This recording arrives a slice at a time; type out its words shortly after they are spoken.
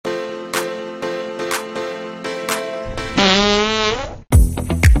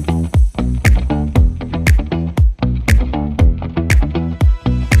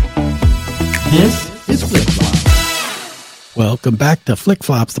Welcome back to Flick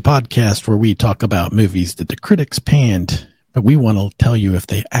Flops, the podcast where we talk about movies that the critics panned, but we want to tell you if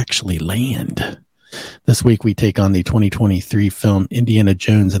they actually land. This week we take on the 2023 film Indiana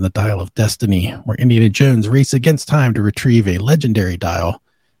Jones and the Dial of Destiny, where Indiana Jones races against time to retrieve a legendary dial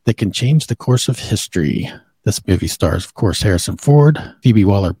that can change the course of history. This movie stars, of course, Harrison Ford, Phoebe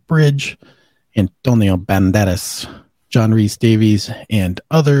Waller-Bridge, Antonio Banderas, John Rhys-Davies, and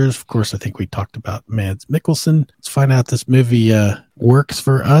others. Of course, I think we talked about Mads Mikkelsen. Let's find out if this movie works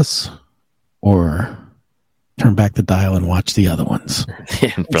for us, or turn back the dial and watch the other ones.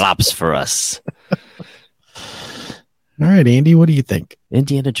 Flops for us. All right, Andy, what do you think?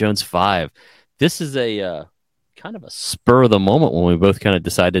 Indiana Jones 5. This is a kind of a spur of the moment when we both kind of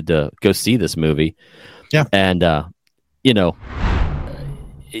decided to go see this movie. Yeah. And,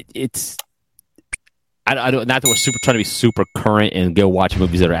 it's... I don't. Not that we're trying to be super current and go watch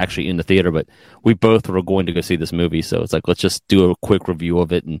movies that are actually in the theater, but we both were going to go see this movie, so it's like let's just do a quick review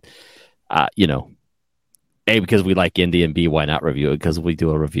of it, and A, because we like Indy, and B, why not review it because we do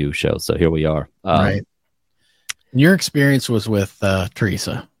a review show. So here we are. Right. Your experience was with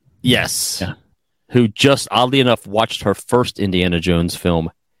Teresa. Yes. Yeah. Who just oddly enough watched her first Indiana Jones film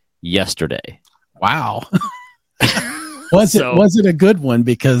yesterday. Wow. Was it a good one?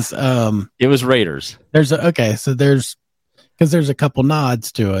 Because it was Raiders. There's a couple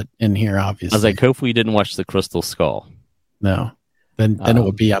nods to it in here, obviously. I was like, hopefully you didn't watch The Crystal Skull. No. Then it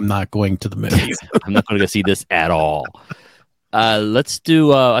would be I'm not going to the movies. I'm not going to go see this at all. Let's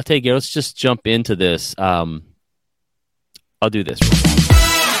do I'll tell you, let's just jump into this. I'll do this.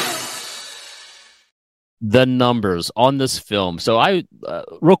 The numbers on this film. So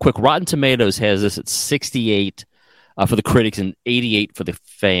real quick, Rotten Tomatoes has this at 68 for the critics and 88 for the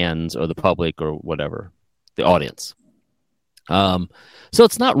fans or the public or whatever, the audience. So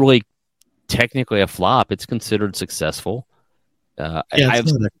it's not really technically a flop. It's considered successful.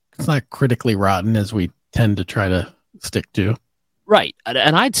 It's not critically rotten as we tend to try to stick to. Right.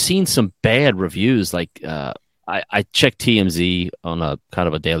 And I'd seen some bad reviews. Like I check TMZ on a kind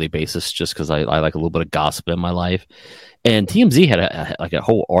of a daily basis just because I like a little bit of gossip in my life. And TMZ had a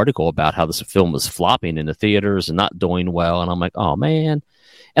whole article about how this film was flopping in the theaters and not doing well. And I'm like, oh, man.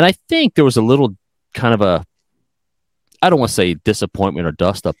 And I think there was a little kind of I don't want to say disappointment or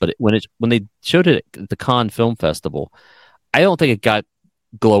dust up, but when they showed it at the Cannes Film Festival, I don't think it got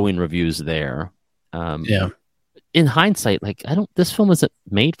glowing reviews there. In hindsight, this film isn't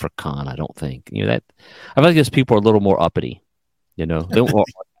made for Cannes, I don't think. I feel like those people are a little more uppity. They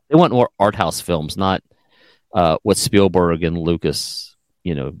want more art house films, not what Spielberg and Lucas,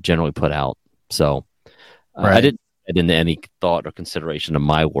 generally put out. So right. I didn't get into any thought or consideration of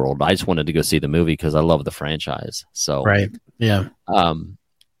my world. I just wanted to go see the movie because I love the franchise. So right, yeah.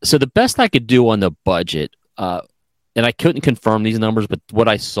 So the best I could do on the budget, and I couldn't confirm these numbers, but what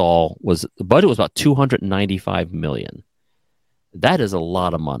I saw was the budget was about $295 million. That is a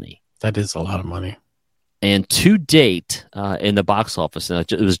lot of money. That is a lot of money. And to date, in the box office, and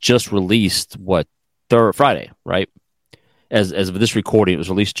it was just released Friday, right? As of this recording, it was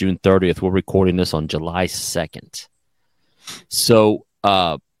released June 30th. We're recording this on July 2nd. So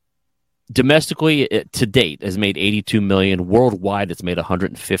domestically, to date, has made $82 million. Worldwide, it's made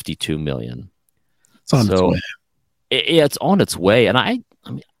 $152 million. It's on its way. It's on its way. And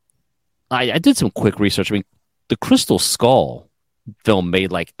I did some quick research. The Crystal Skull film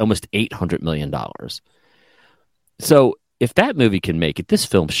made almost $800 million. So if that movie can make it, this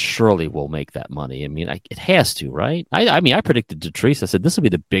film surely will make that money. It has to, right? I predicted to Teresa, I said, this will be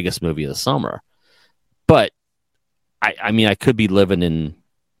the biggest movie of the summer. But, I could be living in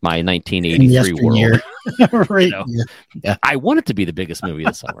my 1983 world. Right. Yeah. I want it to be the biggest movie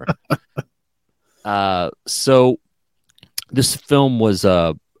of the summer. So this film was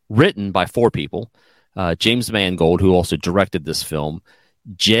written by 4 people. James Mangold, who also directed this film,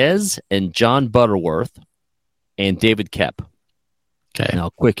 Jez and John Butterworth, and David Koepp. Okay. Now,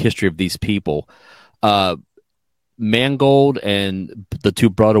 quick history of these people. Mangold and the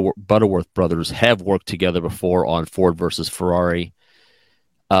 2 Butterworth brothers have worked together before on Ford versus Ferrari.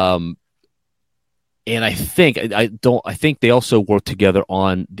 And I think they also worked together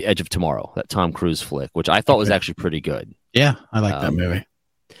on The Edge of Tomorrow, that Tom Cruise flick, which I thought was actually pretty good. Yeah, I like that movie.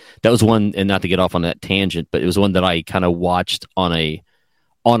 That was one, and not to get off on that tangent, but it was one that I kind of watched on a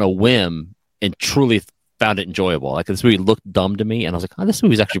whim and truly found it enjoyable. This movie looked dumb to me, and I was like, oh, this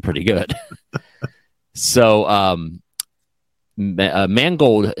movie's actually pretty good. So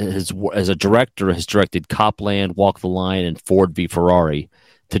Mangold, as a director, has directed Copland, Walk the Line, and Ford v Ferrari,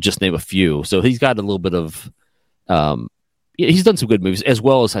 to just name a few. So he's got a little bit of he's done some good movies, as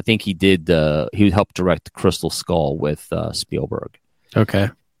well as I think he did. He helped direct Crystal Skull with Spielberg. Okay.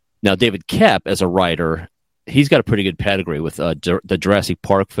 Now, David Koepp, as a writer, he's got a pretty good pedigree with the Jurassic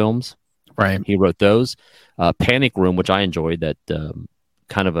Park films. Right. He wrote those. Panic Room, which I enjoyed. That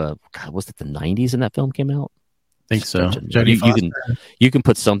kind of a was it the 90s when that film came out? I think so. You can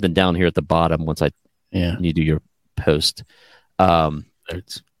put something down here at the bottom once you do your post.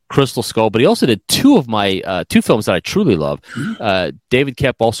 Crystal Skull, but he also did two of my two films that I truly love. David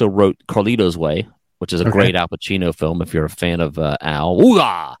Koepp also wrote Carlito's Way, which is a great Al Pacino film if you're a fan of Al.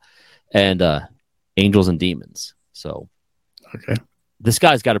 Ooh-ah! And Angels and Demons. So this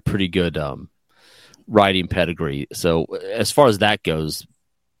guy's got a pretty good writing pedigree. So as far as that goes,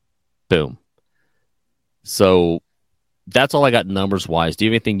 boom. So that's all I got numbers wise. Do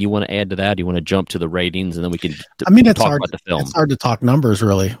you have anything you want to add to that? Do you want to jump to the ratings and then we can it's talk hard, about the film? It's hard to talk numbers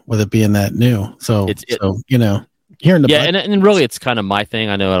really with it being that new. So hearing the and really it's kind of my thing.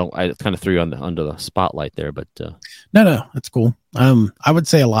 I know I kind of threw you under the spotlight there, but no, it's cool. I would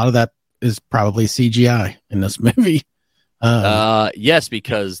say a lot of that is probably CGI in this movie. Yes,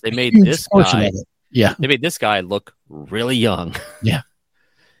 because they made this guy. Yeah, they made this guy look really young. Yeah.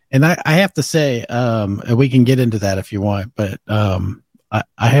 And I have to say, we can get into that if you want, but I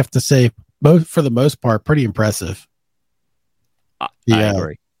have to say, for the most part, pretty impressive. I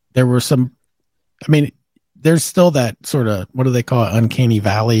agree. There were some, there's still that sort of, what do they call it, uncanny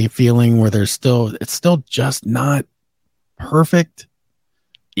valley feeling where it's still just not perfect.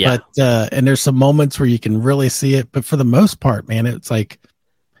 Yeah. But, and there's some moments where you can really see it, but for the most part, man, it's like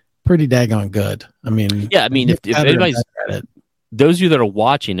pretty daggone good. If anybody's, those of you that are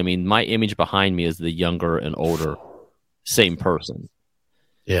watching, my image behind me is the younger and older same person.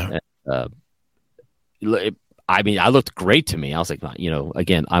 Yeah. And, I looked great to me. I was like,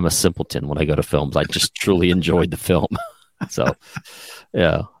 again, I'm a simpleton when I go to films. I just truly enjoyed the film. So,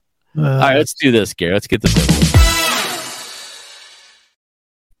 yeah. All right, let's do this, Gary. Let's get this over.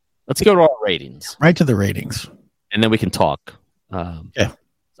 Let's go to our ratings. Right to the ratings. And then we can talk. Yeah.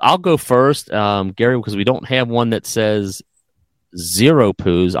 I'll go first, Gary, because we don't have one that says 0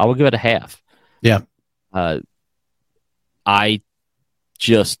 poos. I will give it a half. Yeah. I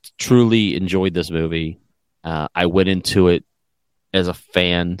just truly enjoyed this movie. I went into it as a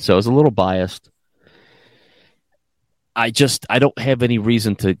fan, so I was a little biased. I don't have any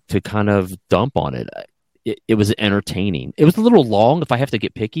reason to kind of dump on it. It was entertaining. It was a little long if I have to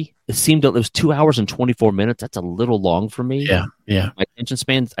get picky. It seemed that it was 2 hours and 24 minutes. That's a little long for me. Yeah. My attention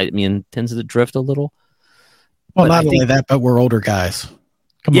span, tends to drift a little. Well, not only that, but we're older guys.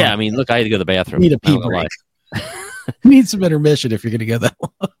 Come on. Look, I had to go to the bathroom. Need a pee break. Need some intermission if you're going to go that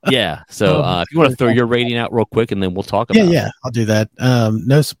long. Yeah. So if you want to throw your rating out real quick, and then we'll talk about it. Yeah, I'll do that.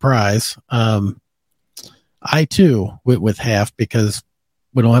 No surprise. I too went with half because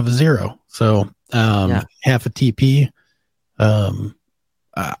we don't have a 0. So half a TP. I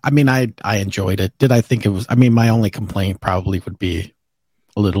enjoyed it. Did I think it was? My only complaint probably would be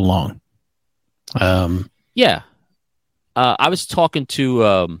a little long. Yeah. I was talking to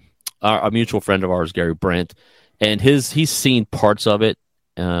a mutual friend of ours, Gary Brent, and he's seen parts of it.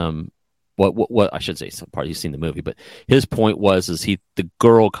 What I should say, some part he's seen the movie, but his point was the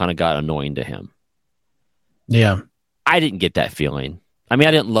girl kind of got annoying to him. Yeah. I didn't get that feeling. I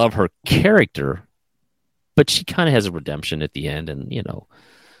didn't love her character, but she kind of has a redemption at the end, and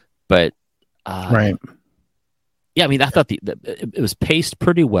but right. Yeah, I thought it was paced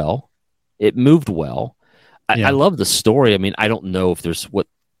pretty well. It moved well. I love the story. I don't know if there's what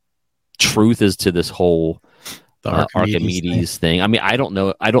truth is to this whole Archimedes thing. I don't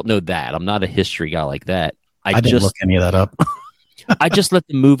know. I don't know that. I'm not a history guy like that. I didn't look any of that up. I just let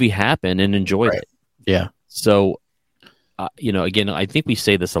the movie happen and enjoyed it. Yeah. So, again, I think we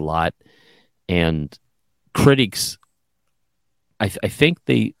say this a lot, and critics, I think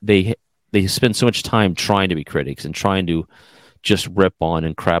they spend so much time trying to be critics and trying to just rip on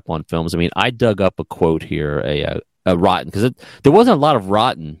and crap on films. I dug up a quote here, a Rotten, because there wasn't a lot of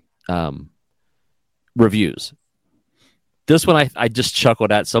Rotten reviews. This one I just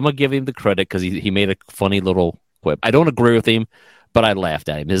chuckled at, so I'm going to give him the credit because he made a funny little quip. I don't agree with him, but I laughed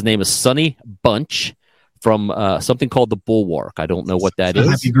at him. His name is Sonny Bunch from something called The Bulwark. I don't know what that is. A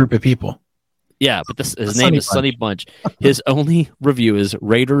happy group of people. Yeah, but his name is Sonny Bunch. His only review is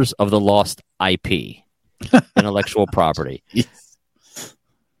Raiders of the Lost IP. Intellectual property. Yes.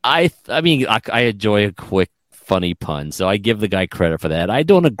 I enjoy a quick, funny pun, so I give the guy credit for that. I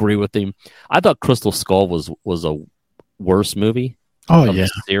don't agree with him. I thought Crystal Skull was a worse movie. The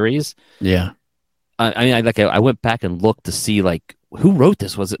series. Yeah. I went back and looked to see who wrote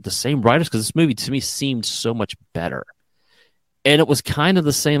this. Was it the same writers? Because this movie to me seemed so much better. And it was kind of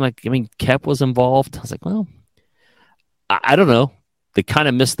the same. Like, I mean, Kep was involved. I was like, well, I don't know. They kind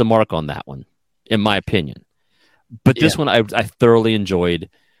of missed the mark on that one, in my opinion. But this one I thoroughly enjoyed.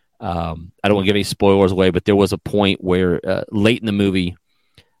 I don't want to give any spoilers away, but there was a point where late in the movie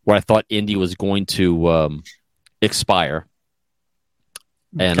where I thought Indy was going to expire.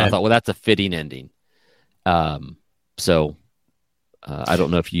 And I thought, well, that's a fitting ending. So I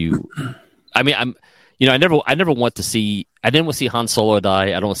don't know if you. I mean, I never want to see. I didn't want to see Han Solo die.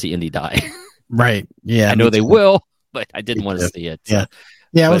 I don't want to see Indy die. Right. Yeah. I know they will, but I didn't want to see it. So. Yeah.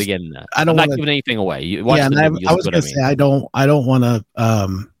 Yeah. But again, I'm not giving anything away. You watch the movie, I was going to say I don't want to.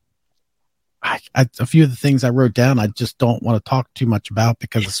 A few of the things I wrote down, I just don't want to talk too much about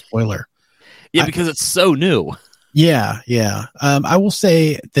because of spoiler. Yeah, because it's so new. Yeah, yeah. I will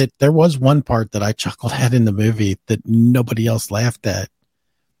say that there was one part that I chuckled at in the movie that nobody else laughed at,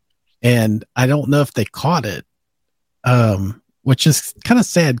 and I don't know if they caught it, which is kind of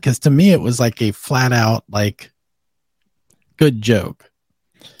sad because to me it was like a flat out like good joke.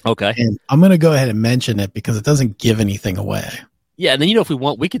 Okay, and I'm going to go ahead and mention it because it doesn't give anything away. Yeah, and then if we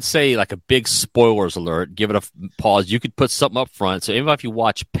want, we could say like a big spoilers alert. Give it a pause. You could put something up front, so even if you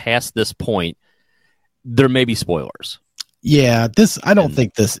watch past this point, there may be spoilers. Yeah, I don't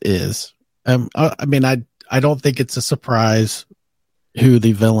think this is. I mean, I don't think it's a surprise who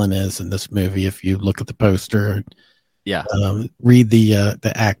the villain is in this movie. If you look at the poster, read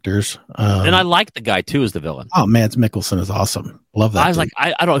the actors, and I like the guy too as the villain. Oh, Mads Mikkelsen is awesome. Love that. I was like,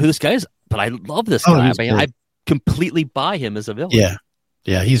 I don't know who this guy is, but I love this guy. I mean, I completely buy him as a villain.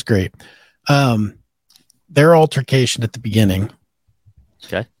 Yeah, he's great. Their altercation at the beginning.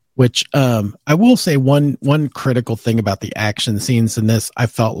 Okay. Which I will say one critical thing about the action scenes in this, I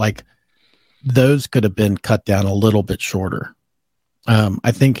felt like those could have been cut down a little bit shorter.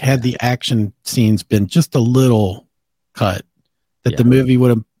 I think had the action scenes been just a little cut, that the movie would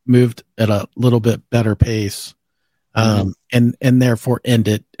have moved at a little bit better pace, and therefore end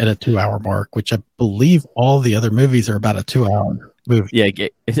it at a 2-hour mark, which I believe all the other movies are about a 2-hour movie. Yeah,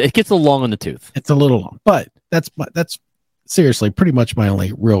 it gets a little long on the tooth. It's a little long, but that's seriously pretty much my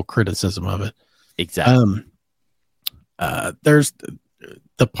only real criticism of it. Exactly. There's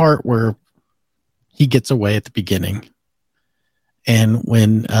the part where he gets away at the beginning, and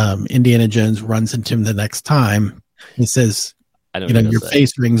when Indiana Jones runs into him the next time, he says, your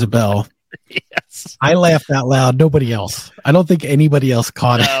face rings a bell. Yes. I laughed out loud. Nobody else. I don't think anybody else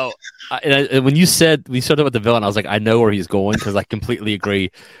caught it. When you said we started with the villain, I was like, I know where he's going because I completely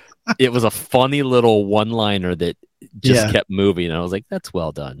agree. It was a funny little one-liner that just kept moving, and I was like, "That's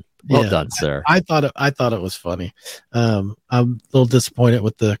well done, well done, sir." I thought it was funny. I'm a little disappointed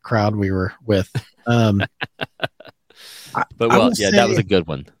with the crowd we were with, but that was a good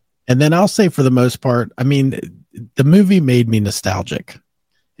one. And then I'll say, for the most part, I mean, the movie made me nostalgic.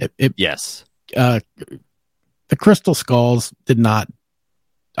 Yes. The Crystal Skulls did not.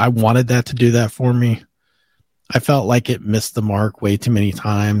 I wanted that to do that for me. I felt like it missed the mark way too many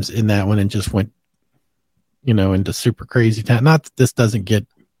times in that one and just went, into super crazy town. Not that this doesn't get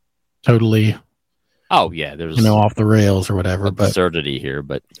totally, there's off the rails or whatever, absurdity here,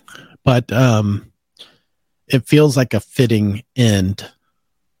 but it feels like a fitting end,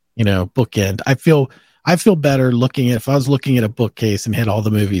 bookend. I feel better looking at, if I was looking at a bookcase and had all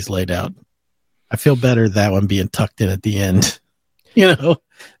the movies laid out, I feel better that one being tucked in at the end,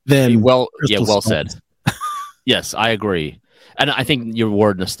 than well said. Yes, I agree. And I think your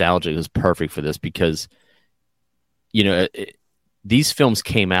word nostalgic is perfect for this because, these films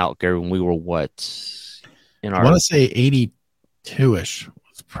came out, Gary, when we were I want to say 82-ish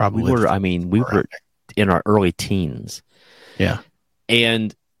was probably. We were in our early teens. Yeah.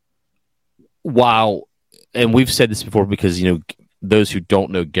 And and we've said this before because, those who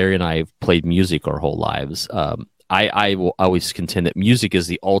don't know, Gary and I have played music our whole lives. I will always contend that music is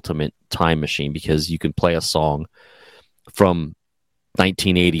the ultimate time machine because you can play a song from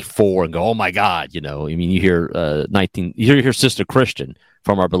 1984 and go, oh my God, you hear Sister Christian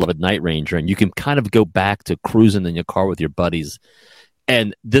from Our Beloved Night Ranger, and you can kind of go back to cruising in your car with your buddies.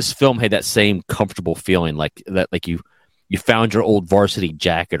 And this film had that same comfortable feeling, like you found your old varsity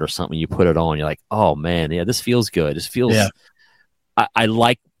jacket or something, you put it on, you're like, oh man, yeah, this feels good. This feels, I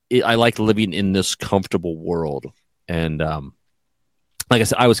like living in this comfortable world. And like I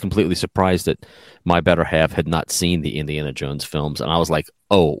said, I was completely surprised that my better half had not seen the Indiana Jones films. And I was like,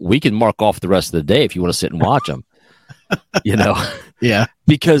 oh, we can mark off the rest of the day if you want to sit and watch them. Yeah.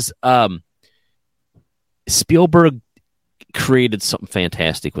 Because Spielberg created something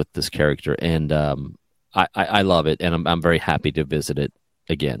fantastic with this character. And I love it. And I'm very happy to visit it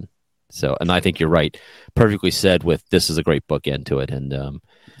again. So, and I think you're right. Perfectly said. With this is a great bookend to it, and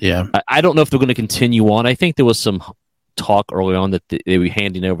Yeah. I don't know if they're going to continue on. I think there was some talk early on that they were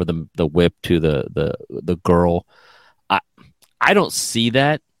handing over the whip to the girl. I don't see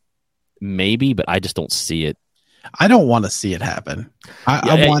that. Maybe, but I just don't see it. I don't want to see it happen.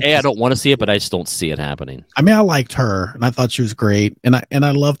 I don't want to see it, but I just don't see it happening. I mean, I liked her and I thought she was great. And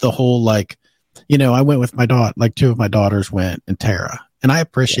I love the whole, like, you know, I went with my daughter, like two of my daughters went, and Tara. And I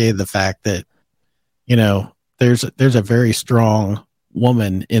appreciated the fact that, you know, there's a very strong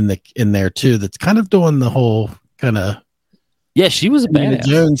woman in there too that's kind of doing the whole kind of she was a badass.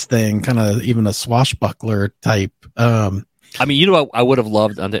 Jones thing, kind of even a swashbuckler type. I mean, you know, I would have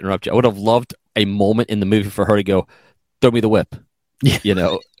loved, not to interrupt you, I would have loved a moment in the movie for her to go, throw me the whip. Yeah. You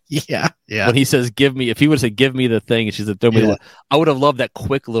know? Yeah. When he says, if he would have said, give me the thing, and she said, throw me the whip, I would have loved that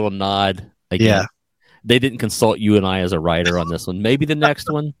quick little nod. Again. Yeah. They didn't consult you and I as a writer on this one. Maybe the next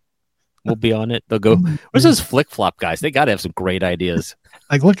one will be on it. They'll go, where's those flick flop guys? They got to have some great ideas.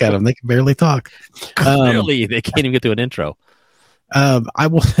 Like, look at them. They can barely talk. Clearly, they can't even get to an intro. I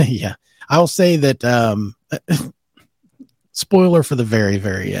will say that, spoiler for the very,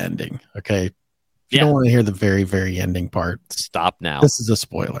 very ending. Okay. If you don't want to hear the very, very ending part, stop now. This is a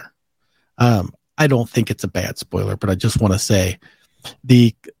spoiler. I don't think it's a bad spoiler, but I just want to say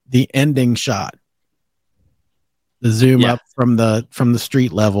the ending shot, the zoom up from the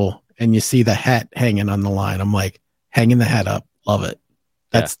street level, and you see the hat hanging on the line. I'm like, hanging the hat up. Love it.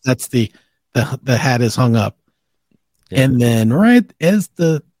 That's the hat is hung up. Yeah. And then right as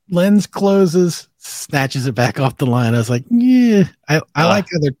the lens closes, snatches it back off the line. I was like, yeah, I like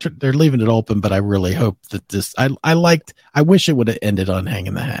how they're leaving it open, but I really hope that this, I wish it would have ended on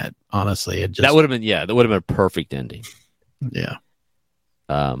hanging the hat. Honestly, that would have been a perfect ending. Yeah.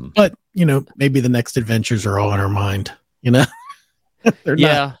 But you know, maybe the next adventures are all in her mind, you know, they're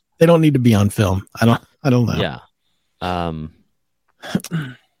not, they don't need to be on film. I don't know. Yeah.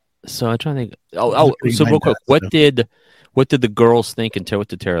 So I'm trying to think. So real quick, what did the girls think, and what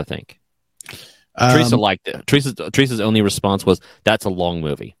did Tara think? Teresa liked it. Teresa's only response was, "That's a long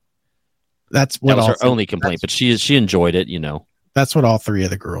movie." That was her only complaint, but she enjoyed it. You know, that's what all three of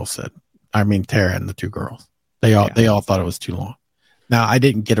the girls said. I mean, Tara and the two girls. They all thought it was too long. Now, I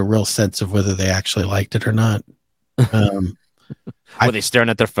didn't get a real sense of whether they actually liked it or not. Were they staring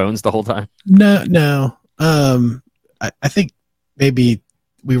at their phones the whole time? No. I think maybe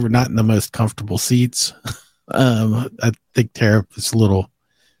we were not in the most comfortable seats. I think Tara was a little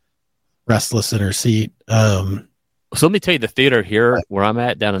restless in her seat. So let me tell you, the theater here where I'm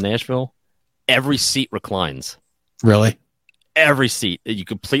at down in Nashville, every seat reclines. Really? Every seat. You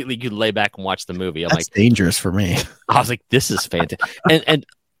could lay back and watch the movie. That's dangerous for me. I was like, this is fantastic. and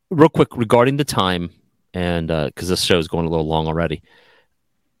real quick regarding the time, and because this show is going a little long already,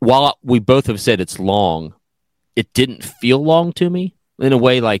 while we both have said it's long, it didn't feel long to me in a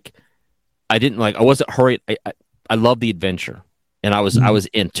way. Like I wasn't hurried. I love the adventure, and I was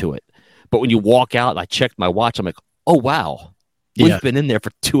into it. But when you walk out, and I checked my watch. I'm like, oh wow, we've been in there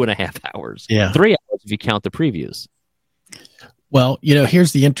for 2.5 hours. 3 hours if you count the previews. Well, you know,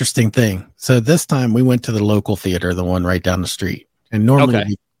 here's the interesting thing. So this time we went to the local theater, the one right down the street, and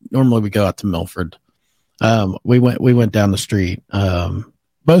normally we go out to Milford. We went down the street,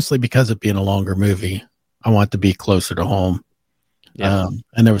 mostly because of being a longer movie. I want to be closer to home. Yeah.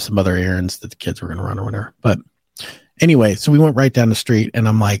 And there were some other errands that the kids were going to run or whatever. But anyway, so we went right down the street, and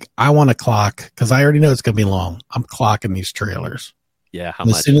I'm like, I want to clock, because I already know it's going to be long. I'm clocking these trailers. Yeah.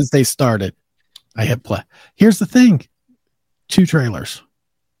 As soon as they started, I hit play. Here's the thing. 2 trailers.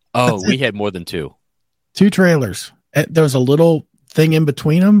 Oh, we had more than 2. 2 trailers. There was a little thing in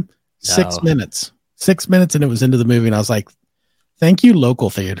between them. 6 minutes. 6 minutes, and it was into the movie, and I was like, thank you, local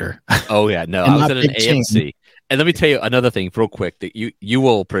theater. Oh, yeah. No, I was at an AMC. Chain. And let me tell you another thing real quick that you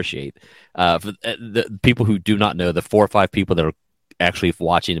will appreciate. For the people who do not know, the 4 or 5 people that are actually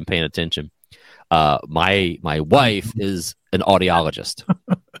watching and paying attention, my wife is an audiologist.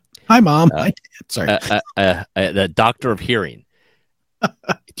 Hi, Mom. Sorry. The doctor of hearing. Do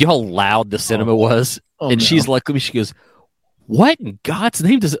you know how loud the cinema was? And she's like, she goes, what in God's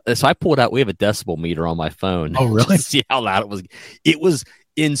name does it? So I pulled out, we have a decibel meter on my phone. Oh, really? To see how loud it was. It was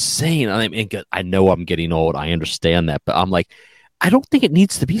insane. I know I'm getting old. I understand that. But I'm like, I don't think it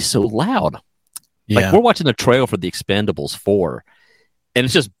needs to be so loud. Yeah. Like, we're watching the trailer for The Expendables 4, and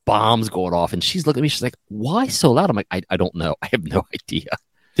it's just bombs going off. And she's looking at me. She's like, why so loud? I'm like, I don't know. I have no idea.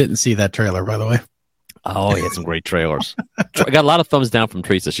 Didn't see that trailer, by the way. Oh, he had some great trailers. I got a lot of thumbs down from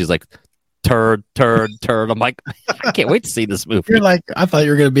Teresa. She's like, turd. I'm like, I can't wait to see this movie. You're like, I thought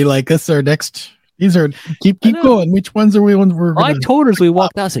you were going to be like, this is our next, These are keep going. Which ones are we on? I told her as we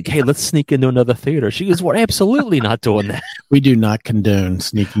walked out, I said, "Hey, let's sneak into another theater." She goes, "We're absolutely not doing that. We do not condone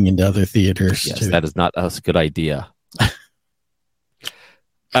sneaking into other theaters." Yes, that is not a good idea.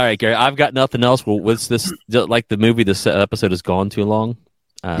 All right, Gary, I've got nothing else. Well, what's this like the movie? This episode has gone too long.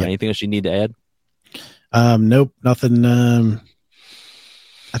 Anything else you need to add? Nope, nothing. I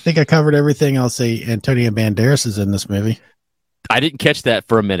think I covered everything. I'll say Antonio Banderas is in this movie. I didn't catch that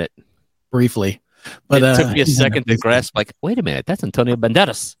for a minute. Briefly. But it took me a second to grasp, like, wait a minute, that's Antonio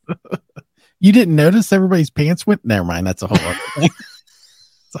Banderas. You didn't notice everybody's pants went? Never mind, that's a whole other thing.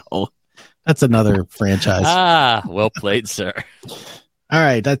 That's another franchise. Well played, sir. All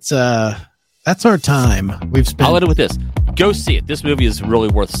right, that's our time. We've spent. I'll end it with this. Go see it. This movie is really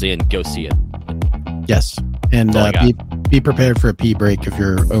worth seeing. Go see it. Yes. And be prepared for a pee break if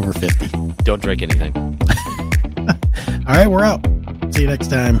you're over 50. Don't drink anything. All right, we're out. See you next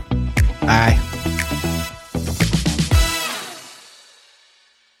time. Bye.